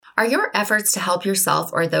Are your efforts to help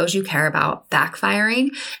yourself or those you care about backfiring?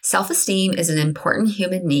 Self-esteem is an important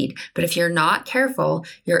human need, but if you're not careful,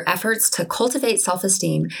 your efforts to cultivate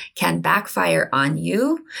self-esteem can backfire on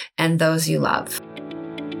you and those you love.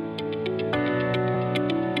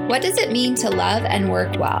 What does it mean to love and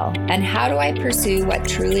work well? And how do I pursue what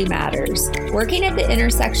truly matters? Working at the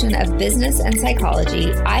intersection of business and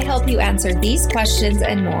psychology, I help you answer these questions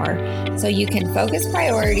and more so you can focus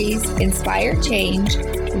priorities, inspire change,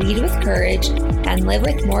 lead with courage, and live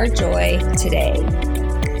with more joy today.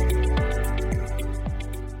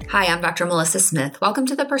 Hi, I'm Dr. Melissa Smith. Welcome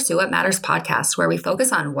to the Pursue What Matters podcast, where we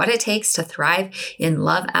focus on what it takes to thrive in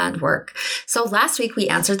love and work. So last week we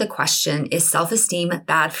answered the question, is self-esteem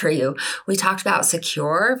bad for you? We talked about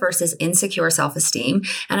secure versus insecure self-esteem,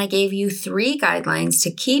 and I gave you 3 guidelines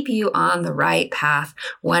to keep you on the right path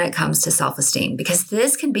when it comes to self-esteem, because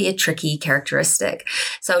this can be a tricky characteristic.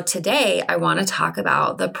 So today I want to talk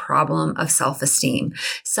about the problem of self-esteem.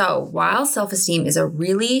 So while self-esteem is a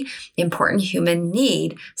really important human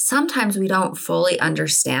need, sometimes we don't fully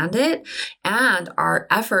understand it, and our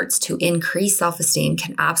efforts to increase self-esteem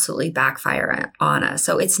can absolutely backfire on us.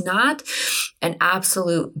 So it's not an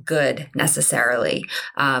absolute good necessarily.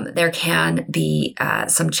 There can be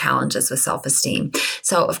some challenges with self-esteem.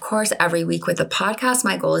 So of course, every week with the podcast,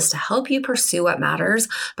 my goal is to help you pursue what matters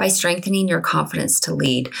by strengthening your confidence to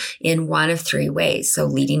lead in one of 3 ways. So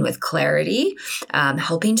leading with clarity,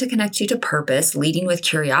 helping to connect you to purpose, leading with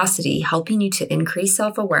curiosity, helping you to increase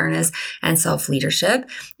self-awareness and self-leadership,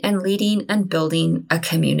 and leading and building a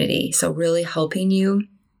community. So really helping you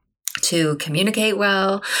to communicate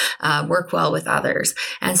well, work well with others.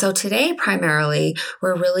 And so today, primarily,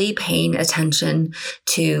 we're really paying attention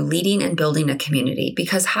to leading and building a community,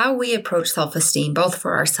 because how we approach self-esteem, both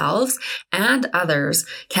for ourselves and others,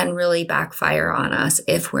 can really backfire on us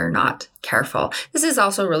if we're not careful. This is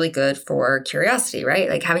also really good for curiosity, right?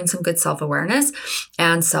 Like having some good self-awareness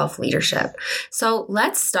and self-leadership. So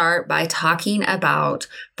let's start by talking about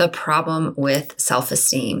the problem with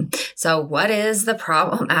self-esteem. So what is the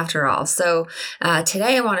problem after all? So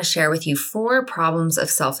today I want to share with you 4 problems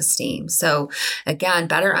of self-esteem. So again,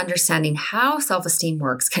 better understanding how self-esteem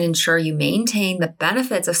works can ensure you maintain the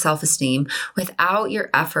benefits of self-esteem without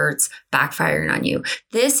your efforts backfiring on you.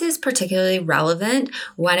 This is particularly relevant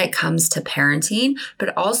when it comes to parenting,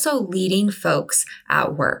 but also leading folks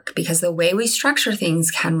at work, because the way we structure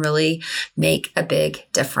things can really make a big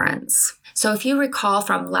difference. So if you recall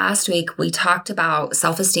from last week, we talked about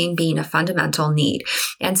self-esteem being a fundamental need.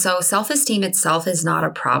 And so self-esteem itself is not a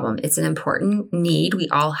problem. It's an important need we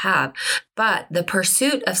all have. But the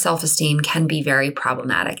pursuit of self-esteem can be very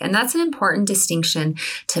problematic. And that's an important distinction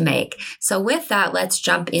to make. So with that, let's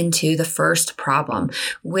jump into the first problem,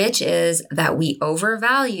 which is that we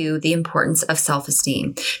overvalue the importance of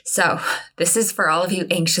self-esteem. So this is for all of you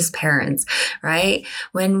anxious parents, right?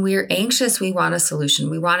 When we're anxious, we want a solution.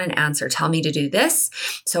 We want an answer. Tell me to do this,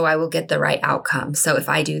 so I will get the right outcome. So if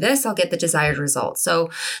I do this, I'll get the desired result. So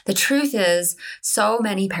the truth is, so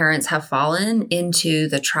many parents have fallen into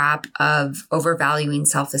the trap of overvaluing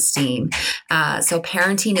self-esteem. So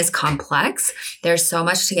parenting is complex. There's so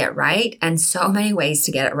much to get right and so many ways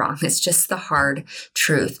to get it wrong. It's just the hard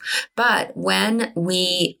truth. But when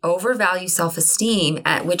we overvalue self-esteem,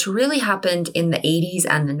 which really happened in the 80s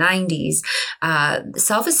and the 90s,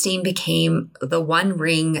 self-esteem became the one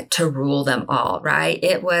ring to rule them all, right?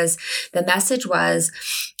 The message was,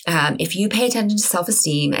 if you pay attention to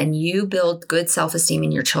self-esteem and you build good self-esteem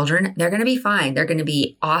in your children, they're going to be fine. They're going to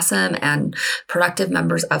be awesome and productive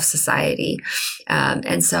members of society.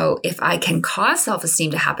 And so if I can cause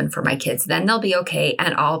self-esteem to happen for my kids, then they'll be okay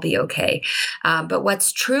and I'll be okay. But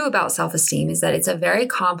what's true about self-esteem is that it's a very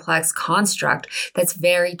complex construct that's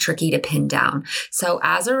very tricky to pin down. So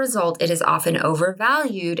as a result, it is often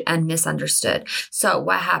overvalued and misunderstood. So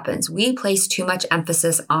what happens? We place too much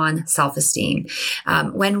emphasis on self-esteem,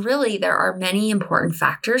 when really there are many important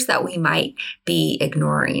factors that we might be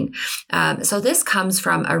ignoring. So this comes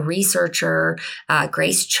from a researcher,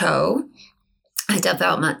 Grace Cho,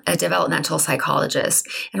 a developmental psychologist.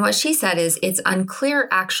 And what she said is it's unclear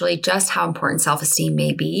actually just how important self-esteem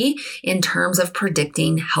may be in terms of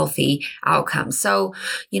predicting healthy outcomes. So,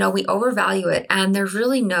 we overvalue it and there's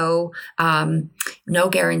really no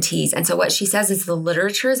guarantees. And so what she says is the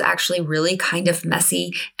literature is actually really kind of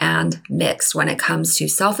messy and mixed when it comes to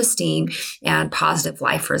self-esteem and positive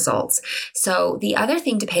life results. So the other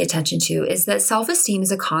thing to pay attention to is that self-esteem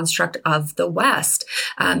is a construct of the West.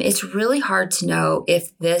 It's really hard to know know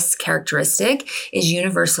if this characteristic is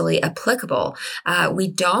universally applicable. We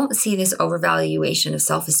don't see this overvaluation of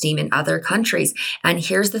self-esteem in other countries. And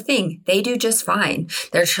here's the thing, they do just fine.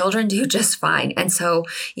 Their children do just fine. And so,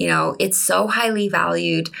 it's so highly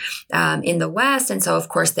valued in the West. And so, of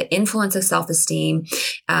course, the influence of self-esteem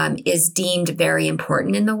is deemed very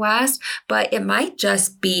important in the West, but it might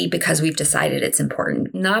just be because we've decided it's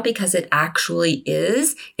important, not because it actually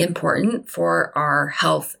is important for our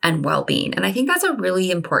health and well-being. And I think that's a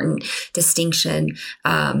really important distinction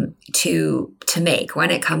to make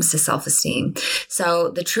when it comes to self-esteem. So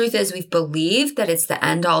the truth is we've believed that it's the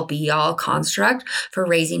end-all be-all construct for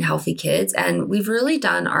raising healthy kids, and we've really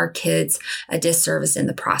done our kids a disservice in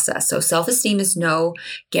the process. So self-esteem is no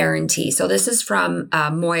guarantee. So this is from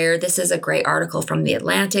Moyer. This is a great article from The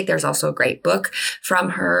Atlantic. There's also a great book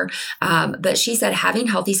from her. But she said, having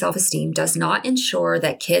healthy self-esteem does not ensure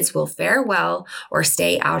that kids will fare well or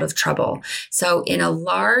stay out of trouble. So in a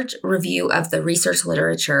large review of the research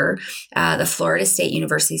literature, the Florida State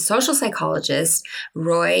University social psychologist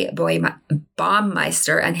Roy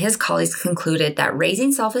Baumeister and his colleagues concluded that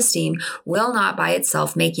raising self-esteem will not by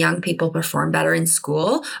itself make young people perform better in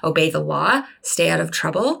school, obey the law, stay out of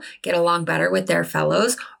trouble, get along better with their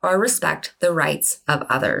fellows, or respect the rights of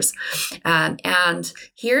others. And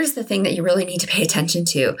here's the thing that you really need to pay attention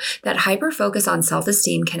to, that hyper-focus on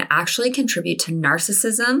self-esteem can actually contribute to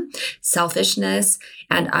narcissism, selfishness,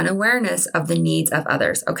 and unawareness of the needs of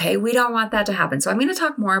others. Okay, we don't want that to happen. So I'm going to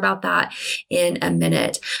talk more about that in a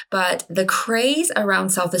minute. But the craze around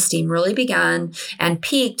self-esteem really began and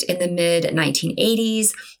peaked in the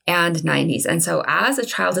mid-1980s and 90s. And so as a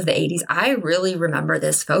child of the 80s, I really remember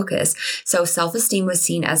this focus. So self-esteem was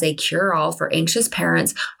seen as a cure-all for anxious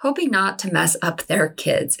parents hoping not to mess up their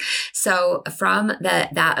kids. So from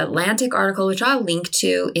that Atlantic article, which I'll link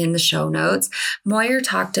to in the show notes, Moyer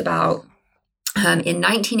talked about in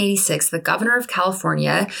 1986, the governor of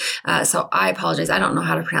California, so I apologize, I don't know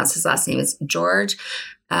how to pronounce his last name. It's George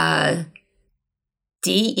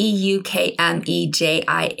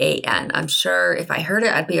Deukmejian. I'm sure if I heard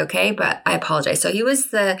it, I'd be okay, but I apologize. So he was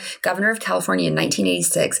the governor of California in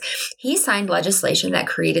 1986. He signed legislation that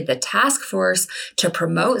created the task force to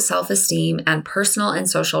promote self-esteem and personal and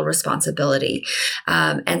social responsibility.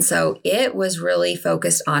 And so it was really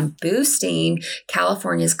focused on boosting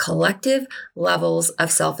California's collective levels of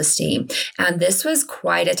self-esteem. And this was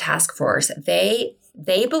quite a task force.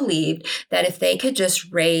 They believed that if they could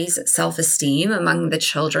just raise self-esteem among the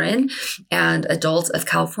children and adults of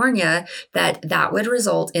California, that would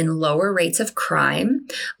result in lower rates of crime,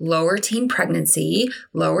 lower teen pregnancy,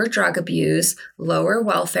 lower drug abuse, lower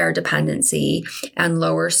welfare dependency, and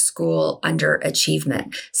lower school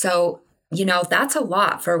underachievement. So that's a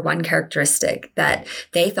lot for one characteristic that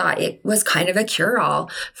they thought it was kind of a cure-all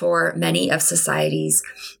for many of society's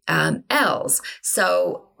ills.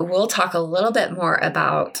 So we'll talk a little bit more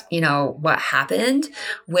about, what happened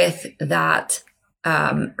with that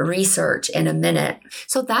research in a minute.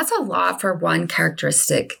 So that's a lot for one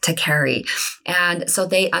characteristic to carry. And so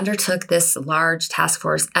they undertook this large task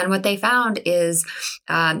force. And what they found is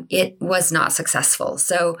it was not successful.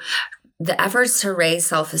 So the efforts to raise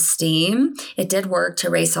self-esteem, it did work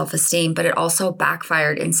to raise self-esteem, but it also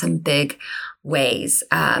backfired in some big ways.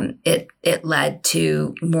 It led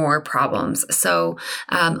to more problems. So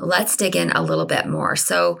let's dig in a little bit more.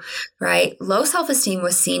 So, low self-esteem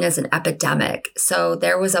was seen as an epidemic. So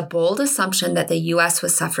there was a bold assumption that the U.S.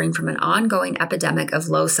 was suffering from an ongoing epidemic of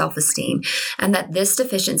low self-esteem and that this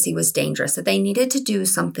deficiency was dangerous, that they needed to do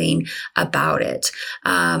something about it.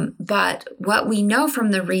 But what we know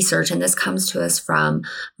from the research, and this comes to us from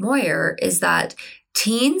Moyer, is that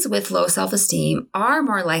teens with low self-esteem are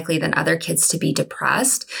more likely than other kids to be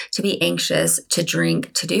depressed, to be anxious, to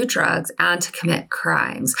drink, to do drugs, and to commit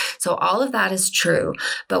crimes. So all of that is true.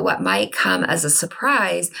 But what might come as a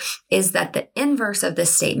surprise is that the inverse of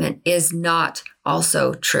this statement is not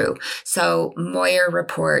also true. So Moyer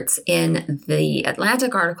reports in the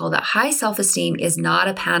Atlantic article that high self-esteem is not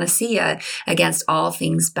a panacea against all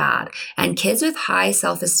things bad. And kids with high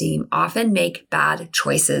self-esteem often make bad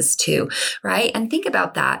choices too, right? And think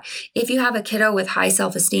about that. If you have a kiddo with high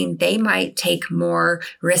self-esteem, they might take more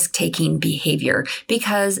risk-taking behavior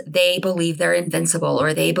because they believe they're invincible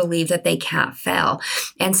or they believe that they can't fail.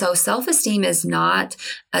 And so self-esteem is not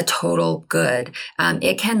a total good.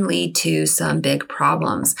 It can lead to some big big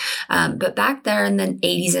problems. But back there in the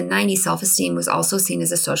 80s and 90s, self-esteem was also seen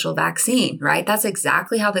as a social vaccine, right? That's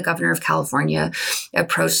exactly how the governor of California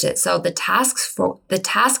approached it. So the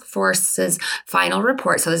task force's final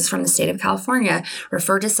report, so this is from the state of California,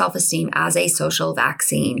 referred to self-esteem as a social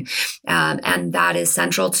vaccine. And that is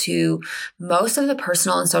central to most of the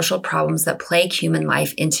personal and social problems that plague human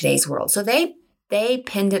life in today's world. So they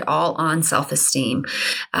pinned it all on self-esteem.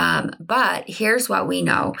 But here's what we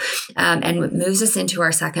know, and it moves us into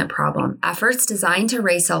our second problem. Efforts designed to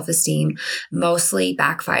raise self-esteem mostly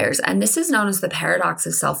backfires. And this is known as the paradox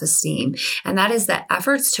of self-esteem. And that is that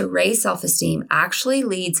efforts to raise self-esteem actually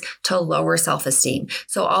leads to lower self-esteem.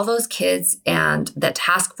 So all those kids and the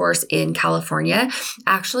task force in California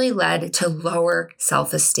actually led to lower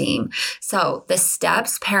self-esteem. So the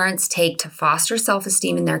steps parents take to foster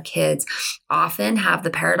self-esteem in their kids often have the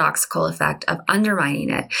paradoxical effect of undermining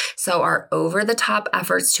it. So our over-the-top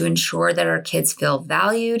efforts to ensure that our kids feel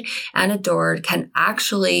valued and adored can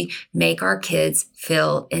actually make our kids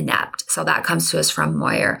feel inept. So that comes to us from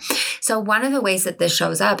Moyer. So one of the ways that this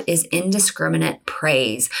shows up is indiscriminate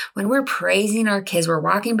praise. When we're praising our kids, we're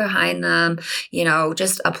walking behind them,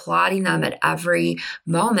 just applauding them at every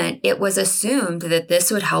moment. It was assumed that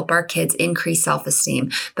this would help our kids increase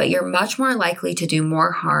self-esteem, but you're much more likely to do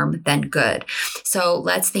more harm than good. So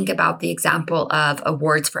let's think about the example of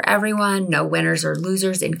awards for everyone, no winners or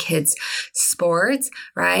losers in kids' sports,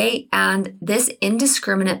 right? And this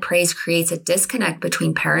indiscriminate praise creates a disconnect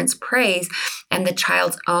between parents' praise and the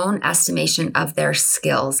child's own estimation of their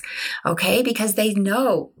skills, okay? Because they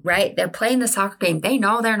know, right? They're playing the soccer game. They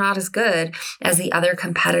know they're not as good as the other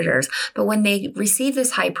competitors. But when they receive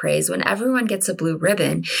this high praise, when everyone gets a blue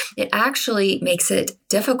ribbon, it actually makes it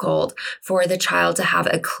difficult for the child to have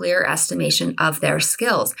a clear estimation of their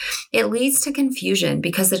skills. It leads to confusion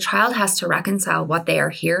because the child has to reconcile what they are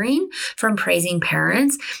hearing from praising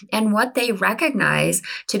parents and what they recognize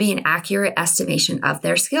to be an accurate estimation of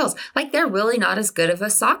their skills. Like they're really not as good of a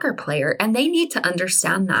soccer player, and they need to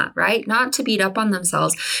understand that, right? Not to beat up on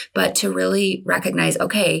themselves, but to really recognize,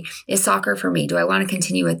 okay, is soccer for me? Do I want to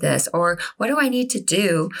continue with this? Or what do I need to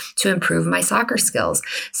do to improve my soccer skills?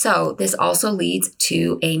 So this also leads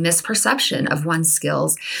to a misperception of one's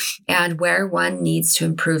skills and where one needs to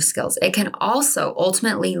improve skills. It can also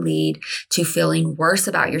ultimately lead to feeling worse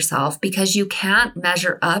about yourself because you can't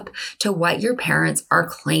measure up to what your parents are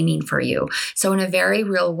claiming for you. So in a very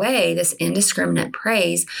real way, this indiscriminate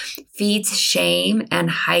praise feeds shame and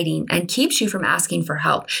hiding and keeps you from asking for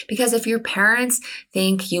help. Because if your parents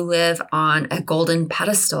think you live on a golden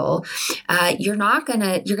pedestal, you're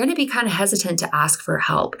going to be kind of hesitant to ask for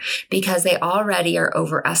help because they already are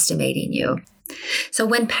overestimating you. So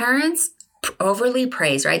when parents overly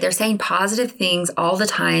praise, right? They're saying positive things all the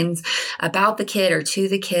time about the kid or to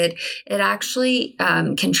the kid. It actually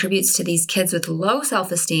contributes to these kids with low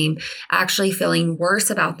self-esteem actually feeling worse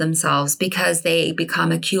about themselves because they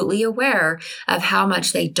become acutely aware of how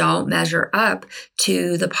much they don't measure up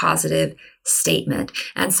to the positive statement.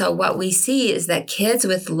 And so what we see is that kids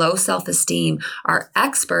with low self-esteem are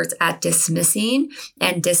experts at dismissing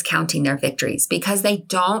and discounting their victories because they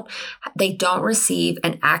don't receive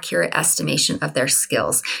an accurate estimation of their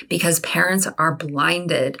skills because parents are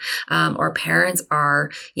blinded or parents are,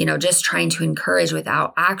 just trying to encourage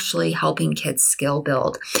without actually helping kids skill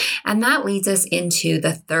build. And that leads us into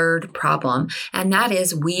the third problem, and that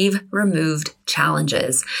is we've removed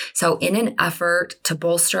challenges. So in an effort to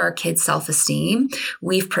bolster our kids' self-esteem,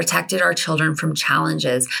 we've protected our children from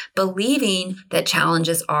challenges, believing that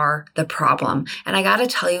challenges are the problem. And I got to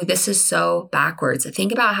tell you, this is so backwards.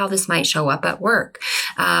 Think about how this might show up at work.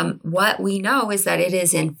 What we know is that it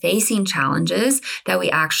is in facing challenges that we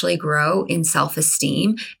actually grow in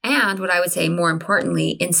self-esteem and what I would say more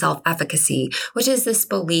importantly in self-efficacy, which is this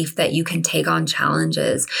belief that you can take on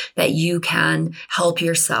challenges, that you can help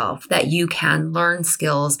yourself, that you can learn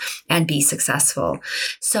skills and be successful.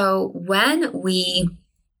 So when we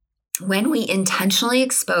intentionally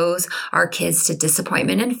expose our kids to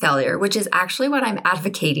disappointment and failure, which is actually what I'm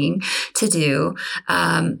advocating to do,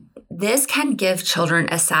 this can give children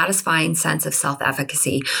a satisfying sense of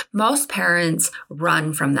self-efficacy. Most parents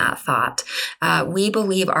run from that thought. We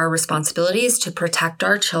believe our responsibility is to protect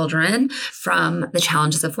our children from the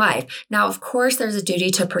challenges of life. Now, of course, there's a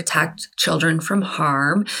duty to protect children from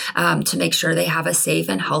harm, to make sure they have a safe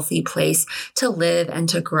and healthy place to live and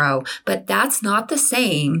to grow. But that's not the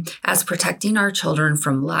same as protecting our children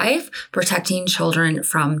from life, protecting children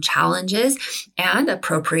from challenges, and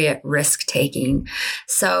appropriate risk-taking.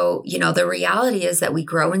 So So, the reality is that we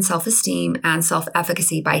grow in self-esteem and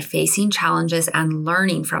self-efficacy by facing challenges and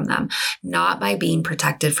learning from them, not by being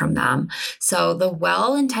protected from them. So the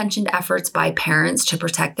well-intentioned efforts by parents to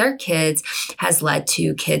protect their kids has led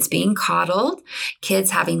to kids being coddled,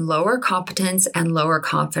 kids having lower competence and lower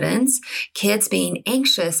confidence, kids being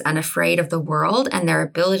anxious and afraid of the world and their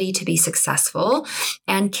ability to be successful,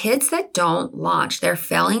 and kids that don't launch. They're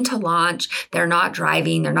failing to launch, they're not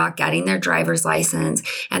driving, they're not getting their driver's license,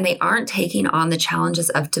 and they aren't taking on the challenges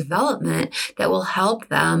of development that will help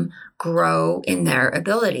them grow in their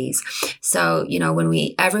abilities. So, when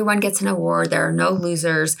everyone gets an award, there are no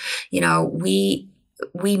losers.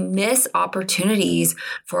 We miss opportunities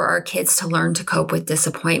for our kids to learn to cope with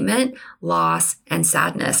disappointment, loss, and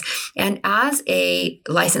sadness. And as a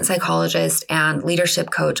licensed psychologist and leadership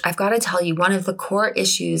coach, I've got to tell you, one of the core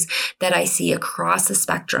issues that I see across the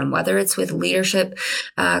spectrum, whether it's with leadership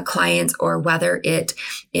clients or whether it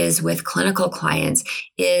is with clinical clients,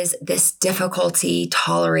 is this difficulty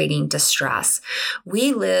tolerating distress.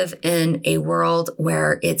 We live in a world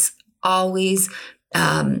where it's always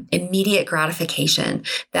immediate gratification,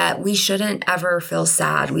 that we shouldn't ever feel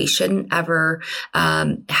sad. We shouldn't ever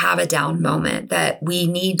have a down moment, that we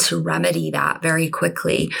need to remedy that very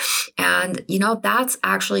quickly. And, that's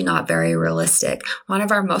actually not very realistic. One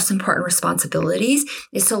of our most important responsibilities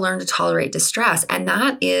is to learn to tolerate distress. And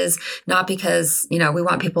that is not because, we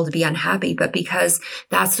want people to be unhappy, but because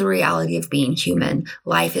that's the reality of being human.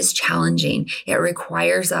 Life is challenging. It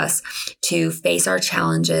requires us to face our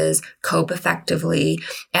challenges, cope effectively,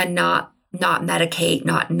 and not medicate,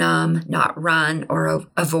 not numb, not run or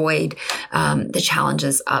avoid the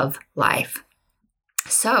challenges of life.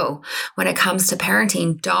 So when it comes to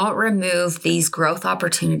parenting, don't remove these growth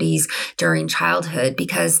opportunities during childhood,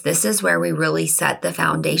 because this is where we really set the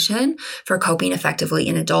foundation for coping effectively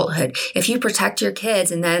in adulthood. If you protect your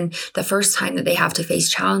kids and then the first time that they have to face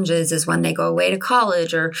challenges is when they go away to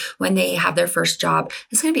college or when they have their first job,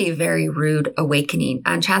 it's going to be a very rude awakening.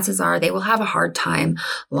 And chances are they will have a hard time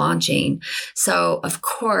launching. So of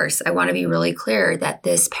course, I want to be really clear that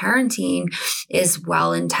this parenting is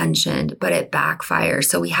well-intentioned, but it backfires.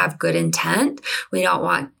 So we have good intent. We don't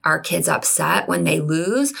want our kids upset when they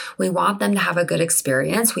lose. We want them to have a good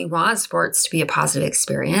experience. We want sports to be a positive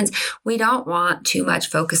experience. We don't want too much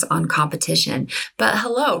focus on competition. But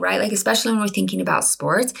hello, right? Like, especially when we're thinking about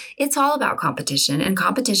sports, it's all about competition, and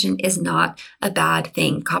competition is not a bad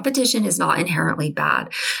thing. Competition is not inherently bad.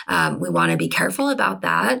 We want to be careful about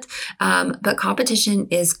that. But competition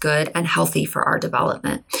is good and healthy for our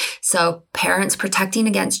development. So parents protecting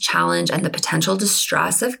against challenge and the potential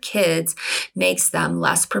distress of kids makes them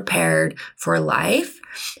less prepared for life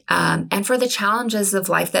and for the challenges of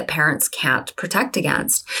life that parents can't protect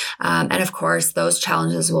against. And of course, those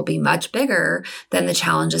challenges will be much bigger than the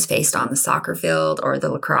challenges faced on the soccer field or the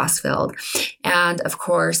lacrosse field. And of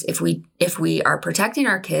course, if we are protecting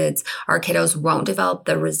our kids, our kiddos won't develop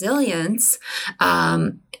the resilience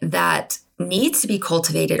that needs to be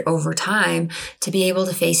cultivated over time to be able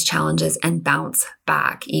to face challenges and bounce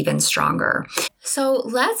back even stronger. So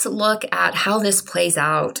let's look at how this plays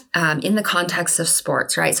out in the context of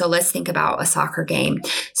sports, right? So let's think about a soccer game.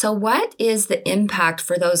 So what is the impact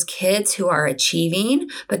for those kids who are achieving,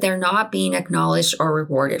 but they're not being acknowledged or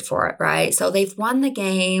rewarded for it, right? So they've won the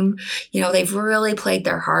game, they've really played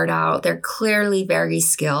their heart out. They're clearly very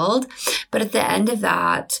skilled, but at the end of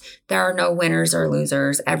that, there are no winners or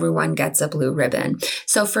losers. Everyone gets a blue ribbon.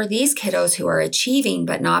 So for these kiddos who are achieving,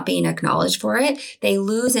 but not being acknowledged for it, they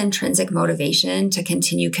lose intrinsic motivation to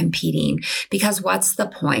continue competing, because what's the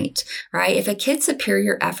point, right? If a kid's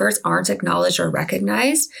superior efforts aren't acknowledged or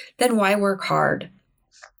recognized, then why work hard?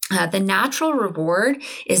 The natural reward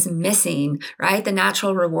is missing, right? The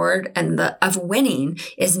natural reward of winning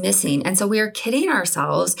is missing. And so we are kidding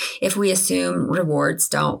ourselves if we assume rewards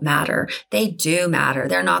don't matter. They do matter.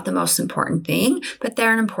 They're not the most important thing, but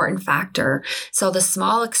they're an important factor. So the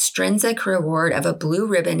small extrinsic reward of a blue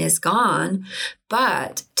ribbon is gone,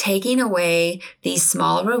 but taking away these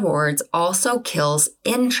small rewards also kills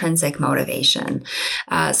intrinsic motivation.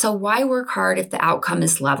 So why work hard if the outcome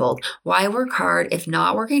is leveled? Why work hard if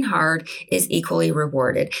not working hard is equally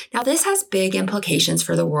rewarded? Now, this has big implications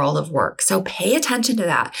for the world of work. So pay attention to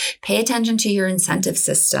that. Pay attention to your incentive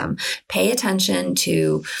system. Pay attention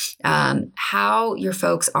to how your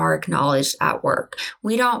folks are acknowledged at work.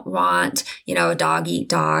 We don't want, a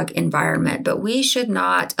dog-eat-dog environment, but we should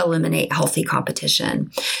not eliminate healthy competition.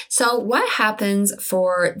 competition. So what happens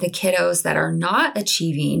for the kiddos that are not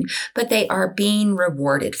achieving, but they are being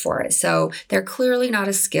rewarded for it? So they're clearly not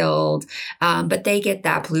as skilled, but they get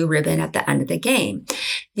that blue ribbon at the end of the game.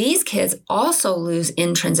 These kids also lose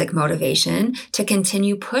intrinsic motivation to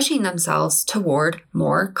continue pushing themselves toward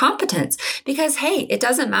more competence because, hey, it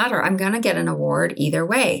doesn't matter. I'm going to get an award either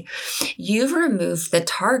way. You've removed the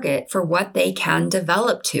target for what they can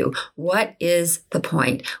develop to. What is the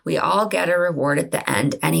point? We all get a reward at the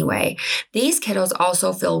end anyway. These kiddos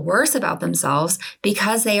also feel worse about themselves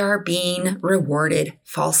because they are being rewarded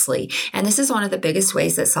falsely. And this is one of the biggest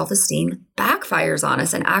ways that self-esteem backfires on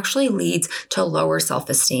us and actually leads to lower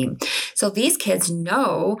self-esteem. So these kids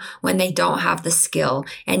know when they don't have the skill,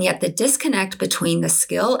 and yet the disconnect between the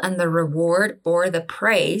skill and the reward or the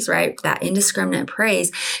praise, right, that indiscriminate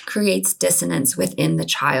praise creates dissonance within the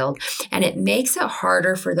child. And it makes it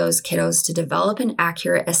harder for those kiddos to develop an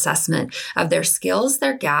accurate assessment of their skills,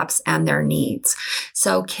 their gaps, and their needs.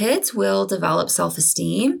 So kids will develop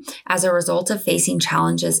self-esteem as a result of facing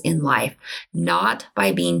challenges in life, not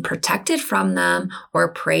by being protected from them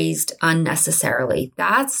or praised unnecessarily.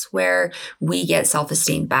 That's where we get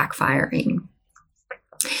self-esteem backfiring.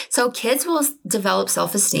 So kids will develop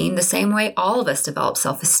self-esteem the same way all of us develop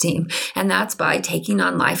self-esteem, and that's by taking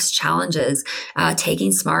on life's challenges,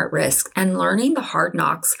 taking smart risks, and learning the hard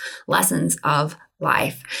knocks lessons of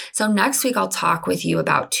life. So next week, I'll talk with you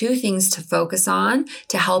about 2 things to focus on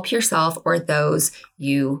to help yourself or those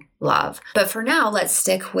you love. But for now, let's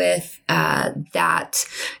stick with that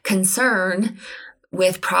concern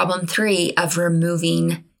with problem 3 of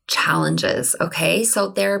removing challenges. Okay. So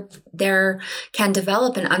there can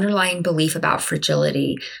develop an underlying belief about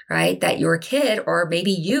fragility, right? That your kid or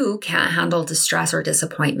maybe you can't handle distress or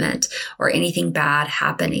disappointment or anything bad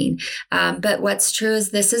happening. But what's true is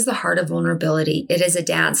this is the heart of vulnerability. It is a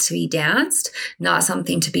dance to be danced, not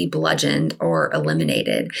something to be bludgeoned or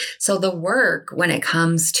eliminated. So the work when it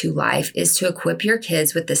comes to life is to equip your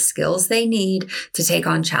kids with the skills they need to take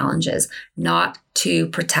on challenges, not to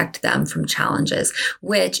protect them from challenges,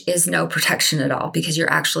 which is no protection at all because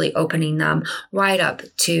you're actually opening them wide up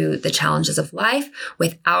to the challenges of life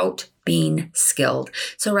without being skilled.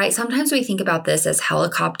 So, right, sometimes we think about this as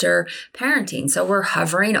helicopter parenting. So we're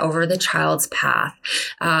hovering over the child's path.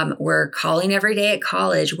 We're calling every day at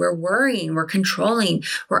college. We're worrying, we're controlling,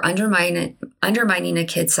 we're undermining a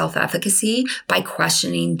kid's self-efficacy by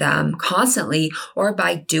questioning them constantly or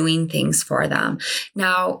by doing things for them.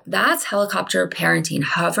 Now, that's helicopter parenting,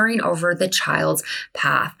 hovering over the child's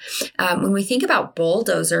path. When we think about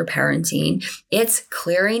bulldozer parenting, it's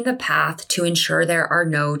clearing the path to ensure there are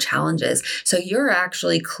no challenges. So you're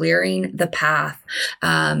actually clearing the path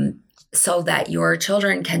so that your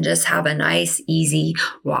children can just have a nice, easy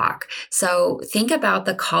walk. So think about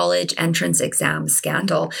the college entrance exam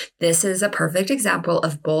scandal. This is a perfect example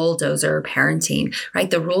of bulldozer parenting,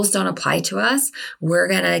 right? The rules don't apply to us. We're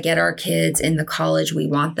going to get our kids in the college we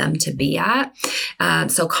want them to be at.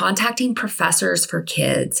 So contacting professors for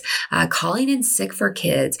kids, calling in sick for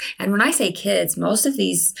kids. And when I say kids, most of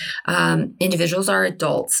these individuals are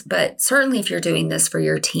adults, but certainly if you're doing this for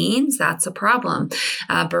your teens, that's a problem.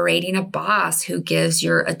 Berating a boss who gives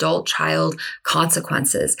your adult child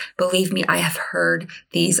consequences. Believe me, I have heard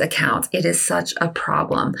these accounts. It is such a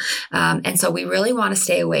problem. And so we really want to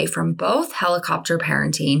stay away from both helicopter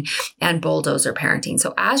parenting and bulldozer parenting.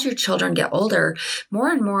 So as your children get older, more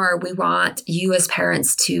and more we want you as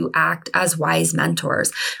parents to act as wise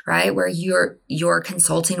mentors, right? Where you're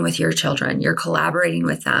consulting with your children, you're collaborating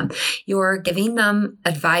with them, you're giving them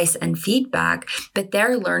advice and feedback, but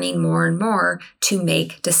they're learning more and more to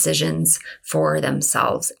make decisions for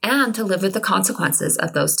themselves and to live with the consequences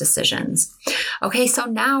of those decisions. Okay, so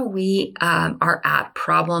now we are at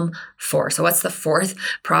problem 4. So what's the 4th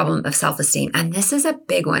problem of self-esteem? And this is a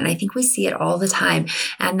big one. I think we see it all the time.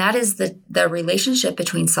 And that is the relationship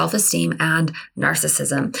between self-esteem and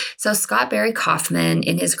narcissism. So Scott Barry Kaufman,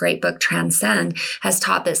 in his great book, Transcend, has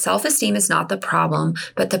taught that self-esteem is not the problem,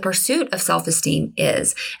 but the pursuit of self-esteem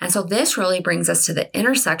is. And so this really brings us to the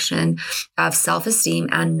intersection of self-esteem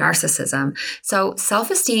and narcissism. So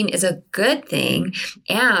self-esteem is a good thing,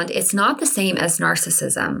 and it's not the same as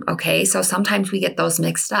narcissism, okay? So sometimes we get those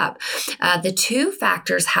mixed up. The 2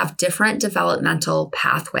 factors have different developmental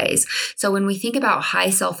pathways. So when we think about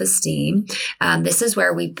high self-esteem, this is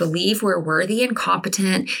where we believe we're worthy and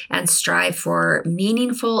competent and strive for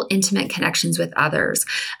meaningful, intimate connections with others.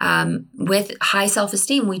 With high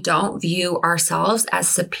self-esteem, we don't view ourselves as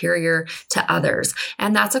superior to others.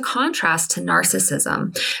 And that's a contrast to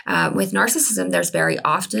narcissism. With narcissism, there's very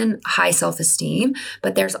often high self-esteem,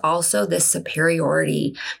 but there's also this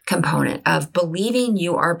superiority component of believing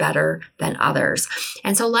you are better than others.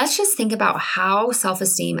 And so let's just think about how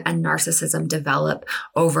self-esteem and narcissism develop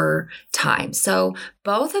over time. So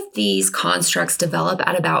both of these constructs develop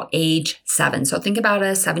at about age 7. So think about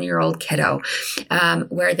a 7-year-old kiddo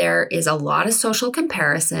where there is a lot of social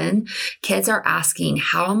comparison. Kids are asking,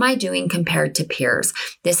 how am I doing compared to peers?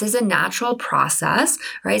 This is a natural process,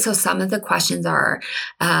 right? So some of the questions are,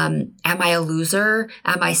 am I a loser?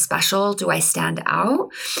 Am I special? Do I stand out?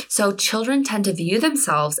 So children tend to view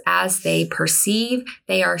themselves as they perceive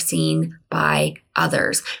they are seen by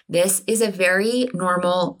others. This is a very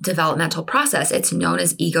normal developmental process. It's known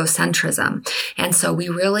as egocentrism. And so we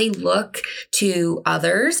really look to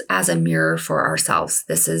others as a mirror for ourselves.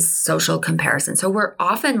 This is social comparison. So we're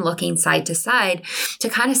often looking side to side to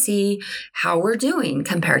kind of see how we're doing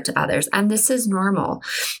compared to others. And this is normal.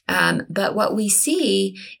 But what we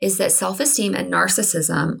see is that self-esteem and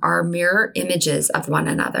narcissism are mirror images of one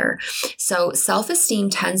another. So self-esteem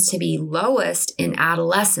tends to be lowest in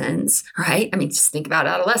adolescence, right? I mean, just think about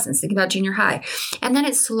adolescence, think about junior high. And then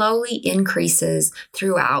it slowly increases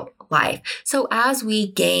throughout life. So as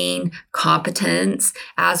we gain competence,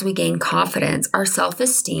 as we gain confidence, our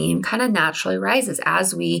self-esteem kind of naturally rises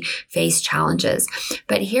as we face challenges.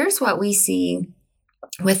 But here's what we see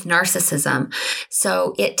with narcissism.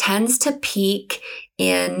 So it tends to peak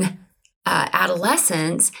in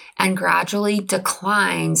adolescence and gradually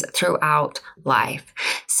declines throughout life.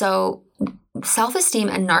 So self-esteem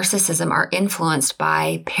and narcissism are influenced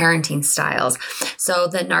by parenting styles. So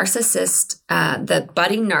the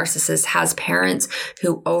budding narcissist has parents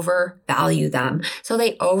who overvalue them. So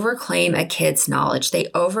they overclaim a kid's knowledge. They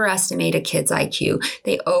overestimate a kid's IQ.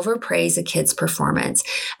 They overpraise a kid's performance.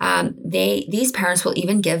 These parents will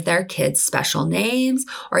even give their kids special names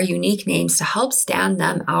or unique names to help stand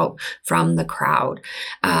them out from the crowd.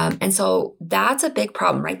 And so that's a big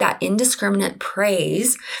problem, right? That indiscriminate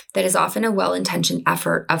praise that is often a well-intentioned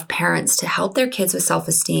effort of parents to help their kids with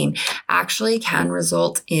self-esteem actually can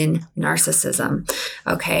result in narcissism.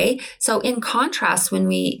 Okay. So in contrast, when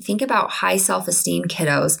we think about high self-esteem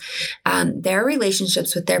kiddos, their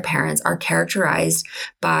relationships with their parents are characterized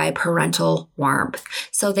by parental warmth.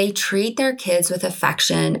 So they treat their kids with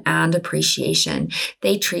affection and appreciation.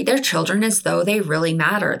 They treat their children as though they really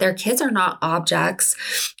matter. Their kids are not objects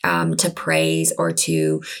to praise or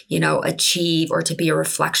to, achieve or to be a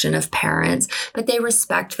reflection of parents, but they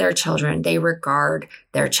respect their children. They regard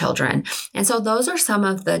their children. And so those are some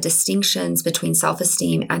of the distinctions between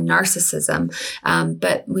self-esteem and narcissism.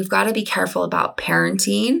 But we've got to be careful about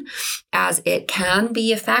parenting, as it can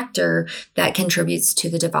be a factor that contributes to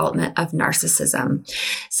the development of narcissism.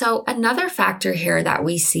 So another factor here that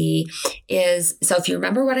we see is, so if you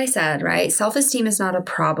remember what I said, right? Self-esteem is not a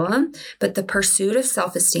problem, but the pursuit of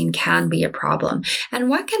self-esteem can be a problem. And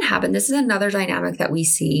what can happen, this is another dynamic that we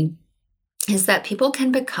see, is that people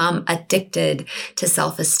can become addicted to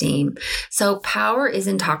self-esteem. So power is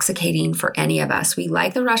intoxicating for any of us. We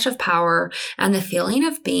like the rush of power and the feeling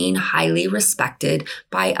of being highly respected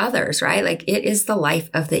by others, right? Like it is the life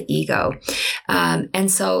of the ego.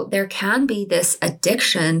 And so there can be this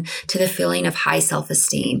addiction to the feeling of high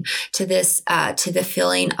self-esteem, to the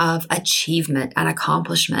feeling of achievement and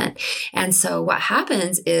accomplishment. And so what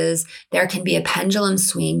happens is there can be a pendulum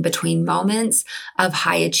swing between moments of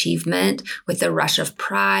high achievement with the rush of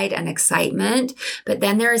pride and excitement. But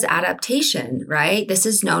then there is adaptation, right? This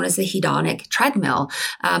is known as the hedonic treadmill,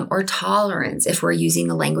 or tolerance, if we're using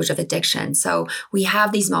the language of addiction. So we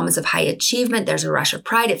have these moments of high achievement. There's a rush of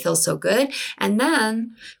pride. It feels so good. And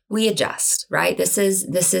then we adjust, right? This is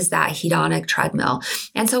that hedonic treadmill.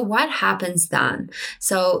 And so what happens then?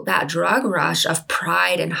 So that drug rush of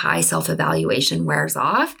pride and high self-evaluation wears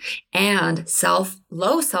off and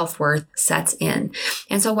low self-worth sets in.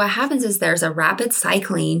 And so what happens is there's a rapid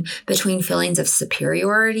cycling between feelings of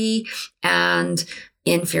superiority and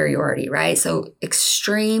inferiority, right? So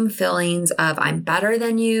extreme feelings of I'm better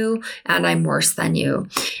than you and I'm worse than you.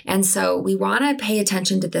 And so we want to pay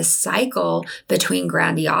attention to this cycle between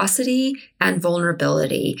grandiosity and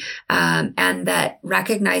vulnerability. And that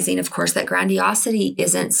recognizing, of course, that grandiosity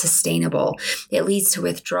isn't sustainable. It leads to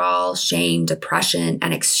withdrawal, shame, depression,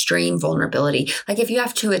 and extreme vulnerability. Like if you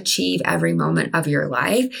have to achieve every moment of your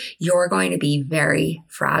life, you're going to be very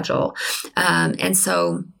fragile. And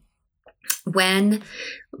so when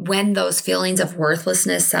those feelings of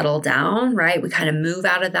worthlessness settle down, right, we kind of move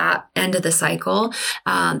out of that end of the cycle,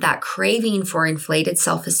 that craving for inflated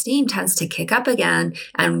self-esteem tends to kick up again.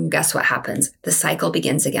 And guess what happens? The cycle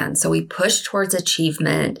begins again. So we push towards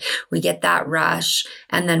achievement, we get that rush,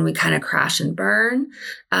 and then we kind of crash and burn.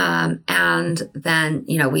 And then,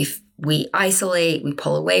 we isolate, we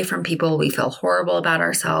pull away from people, we feel horrible about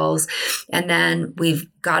ourselves, and then we've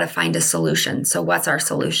got to find a solution. So what's our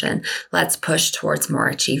solution? Let's push towards more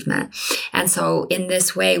achievement. And so in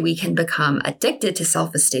this way, we can become addicted to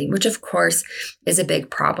self-esteem, which of course is a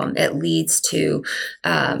big problem. It leads to,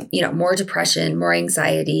 more depression, more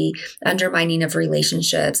anxiety, undermining of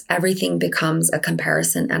relationships. Everything becomes a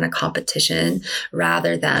comparison and a competition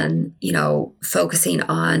rather than, focusing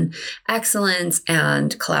on excellence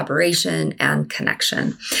and collaboration and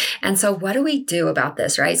connection. And so what do we do about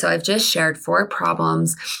this, right? So I've just shared 4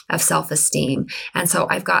 problems of self-esteem. And so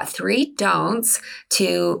I've got 3 don'ts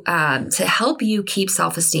to help you keep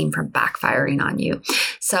self-esteem from backfiring on you.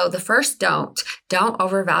 So the first don't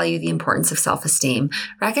overvalue the importance of self-esteem.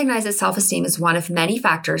 Recognize that self-esteem is one of many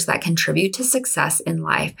factors that contribute to success in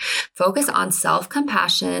life. Focus on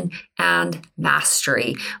self-compassion and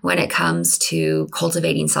mastery when it comes to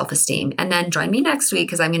cultivating self-esteem. And then join me next week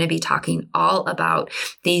because I'm going to be talking all about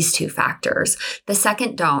these 2 factors. The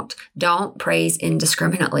second don't praise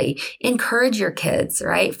indiscriminately. Encourage your kids,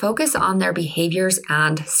 right? Focus on their behaviors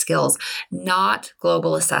and skills, not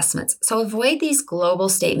global assessments. So avoid these global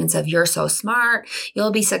statements of you're so smart,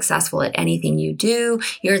 you'll be successful at anything you do,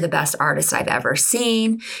 you're the best artist I've ever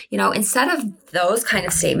seen. Instead of those kind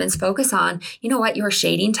of statements, focus on, your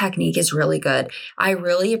shading technique is really good. I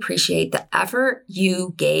really appreciate the effort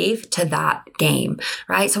you gave to that game,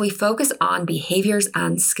 right? So we focus on behaviors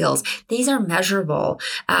and skills. These are measurable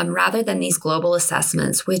rather than these global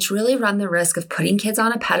assessments, which really run the risk of putting kids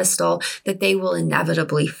on a pedestal that they will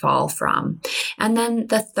inevitably fall from. And then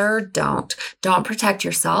the third don't protect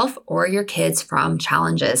yourself or your kids from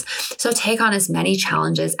challenges. So take on as many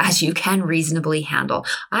challenges as you can reasonably handle.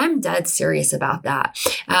 I'm dead serious about that.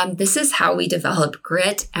 This is how we develop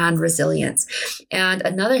grit and resilience. And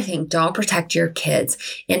another thing, don't protect your kids.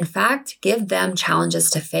 In fact, give them challenges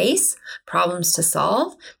to face, problems to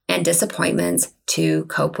solve, and disappointments to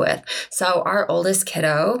cope with. So our oldest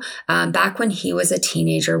kiddo, back when he was a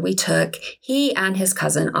teenager, we took he and his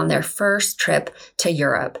cousin on their first trip to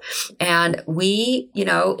Europe. And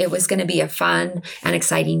it was going to be a fun and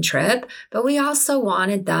exciting trip, but we also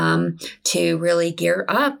wanted them to really gear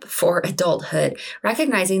up for adulthood,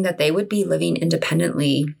 recognizing that they would be living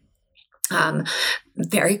independently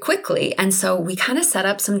very quickly. And so we kind of set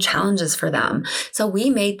up some challenges for them. So we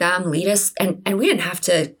made them lead us, and we didn't have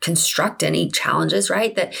to construct any challenges,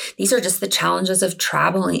 right? That these are just the challenges of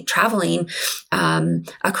traveling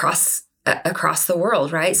across the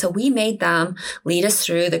world, right? So we made them lead us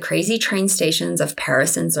through the crazy train stations of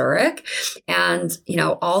Paris and Zurich and,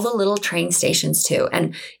 all the little train stations too.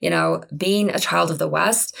 And, being a child of the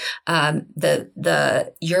West,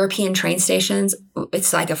 the European train stations,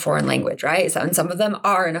 it's like a foreign language, right? So, and some of them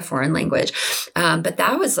are in a foreign language. But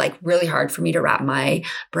that was like really hard for me to wrap my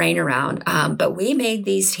brain around. But we made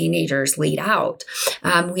these teenagers lead out.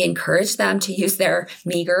 We encouraged them to use their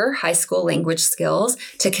meager high school language skills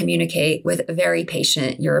to communicate with very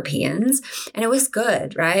patient Europeans. And it was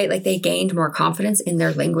good, right? Like they gained more confidence in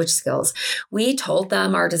their language skills. We told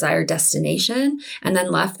them our desired destination and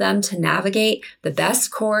then left them to navigate the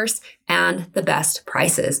best course and the best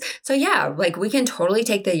prices. So yeah, like we can totally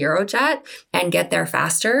take the Eurojet and get there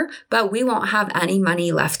faster, but we won't have any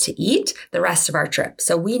money left to eat the rest of our trip.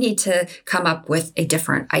 So we need to come up with a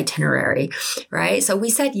different itinerary, right? So we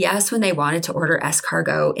said yes when they wanted to order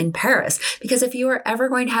escargot in Paris, because if you are ever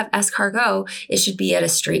going to have escargot, it should be at a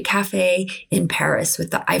street cafe in Paris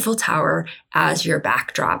with the Eiffel Tower as your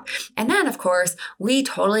backdrop. And then, of course, we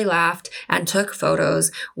totally laughed and took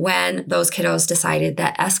photos when those kiddos decided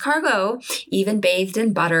that escargot, even bathed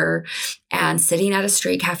in butter and sitting at a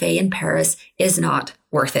street cafe in Paris, is not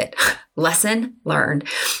worth it. Lesson learned.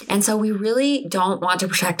 And so we really don't want to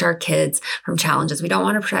protect our kids from challenges. We don't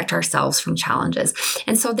want to protect ourselves from challenges.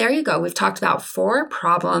 And so there you go. We've talked about 4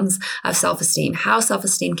 problems of self-esteem, how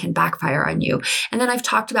self-esteem can backfire on you. And then I've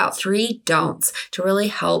talked about 3 don'ts to really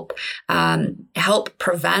help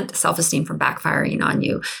prevent self-esteem from backfiring on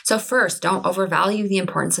you. So first, don't overvalue the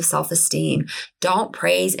importance of self-esteem. Don't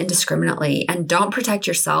praise indiscriminately, and don't protect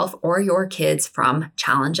yourself or your your kids from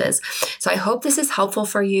challenges. So I hope this is helpful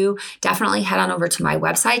for you. Definitely head on over to my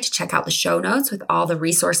website to check out the show notes with all the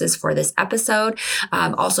resources for this episode.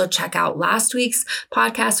 Also check out last week's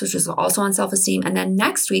podcast, which was also on self-esteem. And then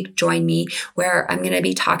next week, join me where I'm going to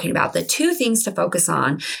be talking about the 2 things to focus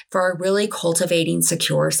on for really cultivating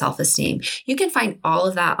secure self-esteem. You can find all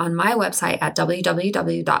of that on my website at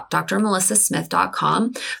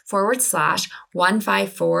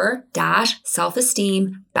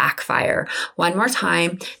www.drmelissasmith.com/154-self-esteem backfire. One more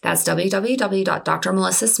time, that's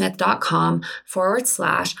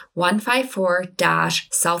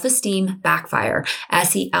www.drmelissasmith.com/154-self-esteem backfire.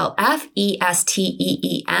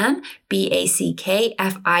 SELFESTEEM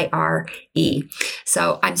BACKFIRE.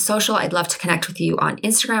 So I'm social. I'd love to connect with you on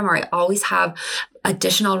Instagram, where I always have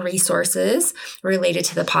additional resources related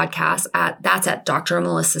to the podcast that's at Dr.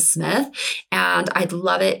 Melissa Smith. And I'd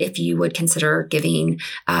love it if you would consider giving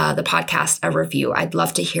the podcast a review. I'd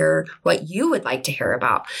love to hear what you would like to hear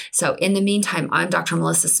about. So in the meantime, I'm Dr.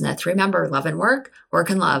 Melissa Smith. Remember, love and work, work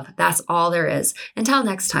and love. That's all there is. Until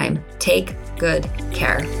next time, take good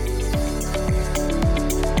care.